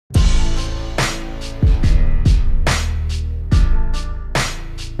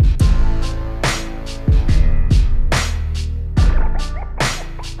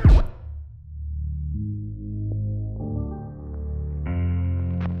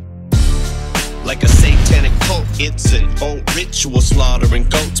like a satanic cult. It's an old ritual, slaughtering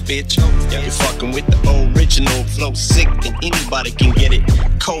goats, bitch. Yeah, you're fucking with the original flow, sick, and anybody can get it.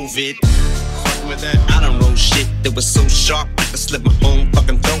 COVID. Fucking with that, I done wrote shit that was so sharp I could slit my own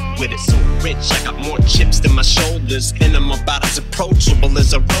fucking throat with it. So rich, I got more chips than my shoulders, and I'm about as approachable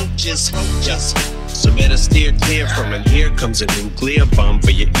as a roaches. So better steer clear from it. Here comes a nuclear bomb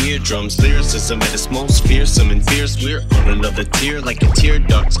for your eardrums. Lyricism at its most fearsome and fierce. We're on another tier like a tear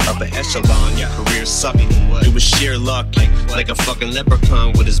ducts. Upper echelon, your career sucking. It was sheer luck, like a fucking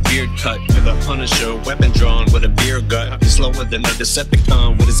leprechaun with his beard cut. With a Punisher, weapon drawn with a beer gut. You're slower than a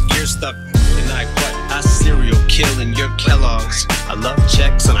Decepticon with his gear stuck. And I serial killing your Kellogg's. I love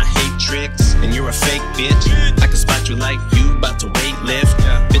checks and I hate tricks. And you're a fake bitch. I can spot you like you about to weightlift.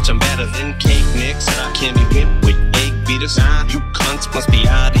 Bitch, I'm better than cake mix. I can't be whipped with egg beaters. You cunts must be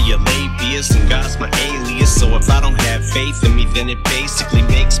out of your labias, and God's my alias. So if I don't have faith in me, then it basically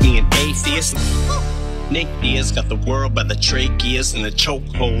makes me an atheist. Nick Diaz got the world by the tracheas and a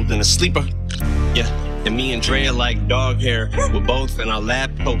chokehold and a sleeper. Yeah. And me and Dre are like dog hair. We're both in our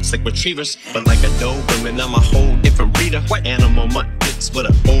lab coats like retrievers, but like a Doberman, I'm a whole different breeder. What animal mutt fits with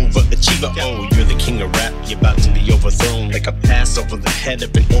an overachiever? Oh, you're the king of rap, you're about to be overthrown like a pass over the head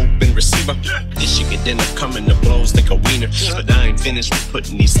of an open receiver. This shit could end up coming to blows like a wiener, but I ain't finished with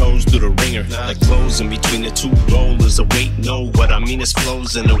putting these hoes through the ringer. Like clothes in between the two rollers of weight. No, what I mean is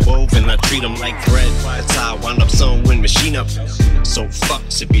flows in the woven. I treat them like thread. That's how I wound up sewing machine up. So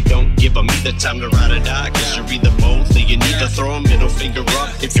fucks if you don't give them either time to ride or die. Cause you're either both or you need to throw a middle finger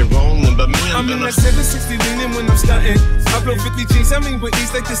up if you're rolling. But me, I'm in that 760 leaning when I'm stunting. I blow 50 G's, I mean with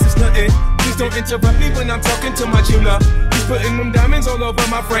ease like this is nothing. Please don't interrupt me when I'm talking to my jeweler. He's putting them diamonds all over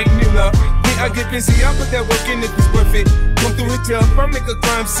my Frank Mueller. When I get busy, I put that work in if it's worth it. Come through it tough, I make a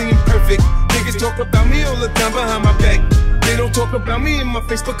crime seem perfect. Niggas talk about me all the time behind my back. They don't talk about me in my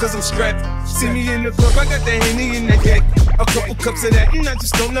face because I'm strapped. See me in the club, I got that Henny in the deck. A couple cups of that and I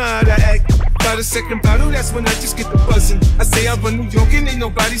just don't know how to act. By the second bottle, that's when I just get the buzzing. I say I run New York and ain't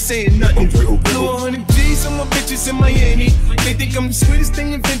nobody saying nothing. Blew 100 G's on my bitches in Miami. They think I'm the sweetest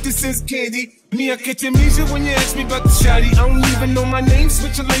thing invented since candy. Me, I catch amnesia when you ask me about the shawty. I don't even know my name,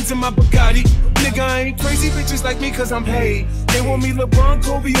 switching lanes in my Bugatti. Nigga, I ain't crazy, bitches like me cause I'm paid. They want me LeBron,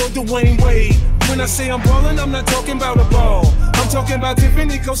 Kobe, or Dwayne Wade. When I say I'm ballin', I'm not talking about a ball. I'm talking about dipping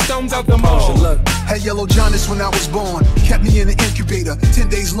Nico Stones out the mall. Had Yellow Johnnis when I was born. Kept me in the incubator, 10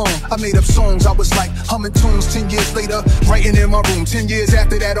 days long. I made up songs, I was like humming tunes. 10 years later, writing in my room. 10 years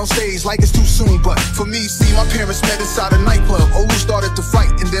after that on stage, like it's too soon. But for me, see, my parents met inside a nightclub. Olu started to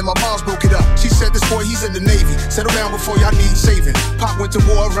fight, and then my mom's broke it up. She said, this boy, he's in the Navy. Settle down before y'all need saving. Pop went to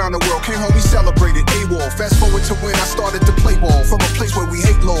war around the world. Came home, we celebrated AWOL. Fast forward to when I started to play ball. From a place where we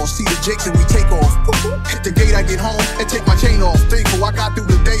hate laws. See the Jakes and we take off. Hit the gate, I get home, and take my chain off. Thankful I got through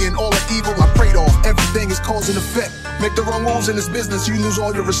the day, and all the evil I prayed off. Everything is cause and effect. Make the wrong moves in this business, you lose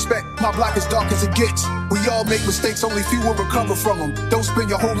all your respect. My block is dark as it gets. We all make mistakes, only few will recover from them. Don't spend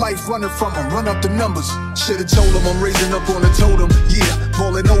your whole life running from them. Run up the numbers. Should've told them I'm raising up on the totem. Yeah,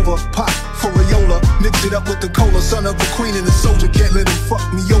 rolling over, pop, full of Yola. Mix it up with the cola. Son of a queen and a soldier, can't let him fuck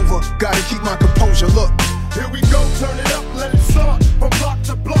me over. Gotta keep my composure, look. Here we go, turn it up, let it start. From block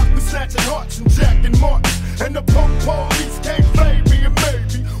to block, we snatching hearts and jacking marks. And the punk police can't fade me, and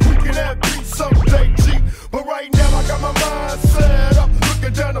maybe we can have peace someday, G. But right now I got my mind set up,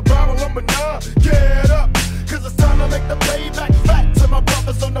 looking down the barrel of my 9. Get up, cause it's time to make the payback fat. To my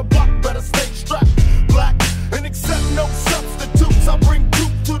brothers on the block, better stay strapped. Black, and accept no substitutes. I bring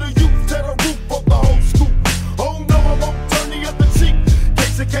truth to the youth, tear the roof of the whole school. Oh no, I won't turn the other cheek.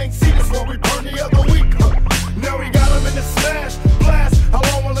 Case you can't see this while we burn the other week. Now we got them in the smash, blast. How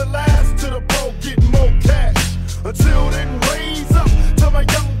long will it last? Till the bro get more cash. Until then, raise up to my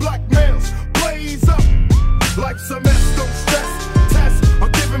young black males, blaze up. Life's a mess, don't stress, test.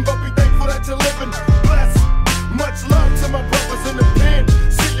 I'm giving, but be thankful that you're living. Blessed. Much love to my brothers in the pen.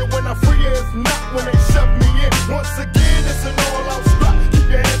 See you when I free you, if not when they shove me in. Once again, it's an all-out spot. Keep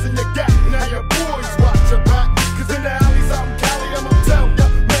your hands in your gap. Now your boys watch your back. Cause in the alleys out in Cali, I'ma tell ya,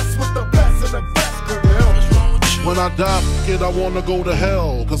 mess with the best and the best could help. When I die, kid, I wanna go to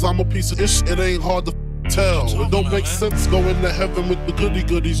hell. Cause I'm a piece of ish, it ain't hard to tell. It don't make sense going to heaven with the goody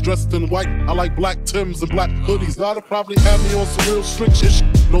goodies dressed in white. I like black Timbs and black hoodies. Gotta probably have me on some real strict shit.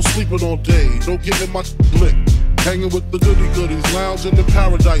 No sleeping all day, no giving my lick. Hanging with the goody goodies, lounging in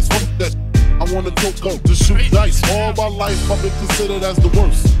paradise. Fuck that. I wanna go to shoot dice. All my life I've been considered as the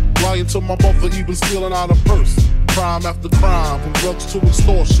worst. Lying to my mother, even stealing out a purse. Crime after crime, from drugs to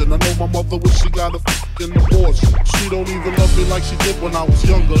extortion. I know my mother wish she got a fucking abortion. She don't even love me like she did when I was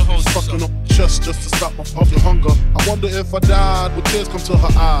younger. Fucking up chest just to stop my puffy hunger. I wonder if I died, would tears come to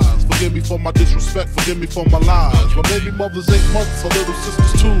her eyes? Forgive me for my disrespect, forgive me for my lies. My baby mother's 8 months, her little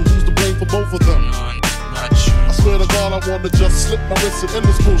sister's 2. Who's to blame for both of them? Not you. I swear to God, I wanna just slip my wrist and end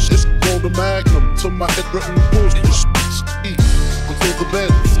this bullshit. Roll the magnum to my head, written bullshit. Until the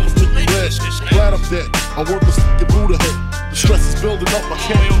bed, completely red. Glad I'm dead. I work a stick Buddha head. The stress is building up. I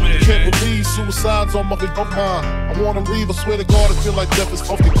can't believe suicide's on my mind. I wanna leave. I swear to God, I feel like death is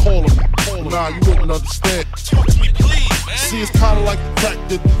fucking calling me. Nah, you wouldn't understand. Talk to me, please, man. See, it's kinda like the crack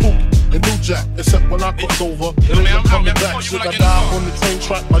did Pookie and New Jack, except when I cross over, it ain't coming back. Shit, I died on the train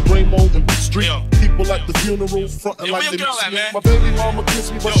track like Rainbow and Beat Street. People at the funeral frontin' like they miss me. My baby mama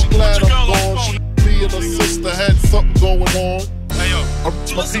kissed me, but she glad I'm gone. She me and her sister had something going on. I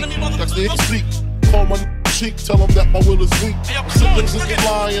reach my peak, that's the speak. Call my cheek, tell them that my will is weak. I'm sick of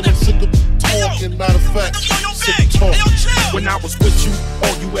lying, I'm sick of talking. Matter of fact, sick of talking. When I was with you,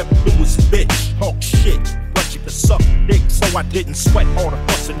 all you ever do was bitch, talk shit. But you could suck dick, so I didn't sweat all the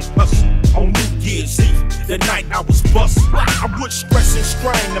fussing and cussing. On New Year's Eve, the night I was busted, I would stress and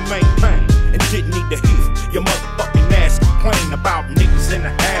strain to maintain, and didn't need to hear your motherfucking ass complain about niggas in the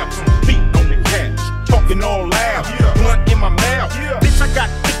house, beat on the couch, talking all loud, blunt in my mouth. Bitch, I got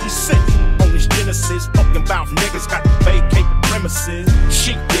 50 cents on this Genesis, talking about niggas got to vacate the premises.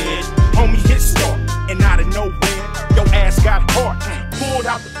 She did, homie hit start, and out of nowhere, your ass got hard. Pulled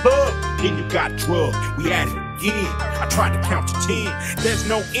out the plug, then you got drugged. We at it again. I tried to count to 10. There's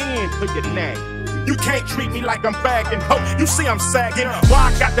no end to your name. You can't treat me like I'm bagging ho. You see I'm sagging.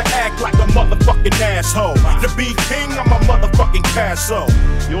 Why I got to act like a motherfucking asshole? To be king, I'm a motherfucking castle.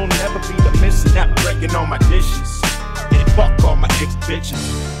 You'll never be the missing, not breaking all my dishes. And fuck all my ex bitches.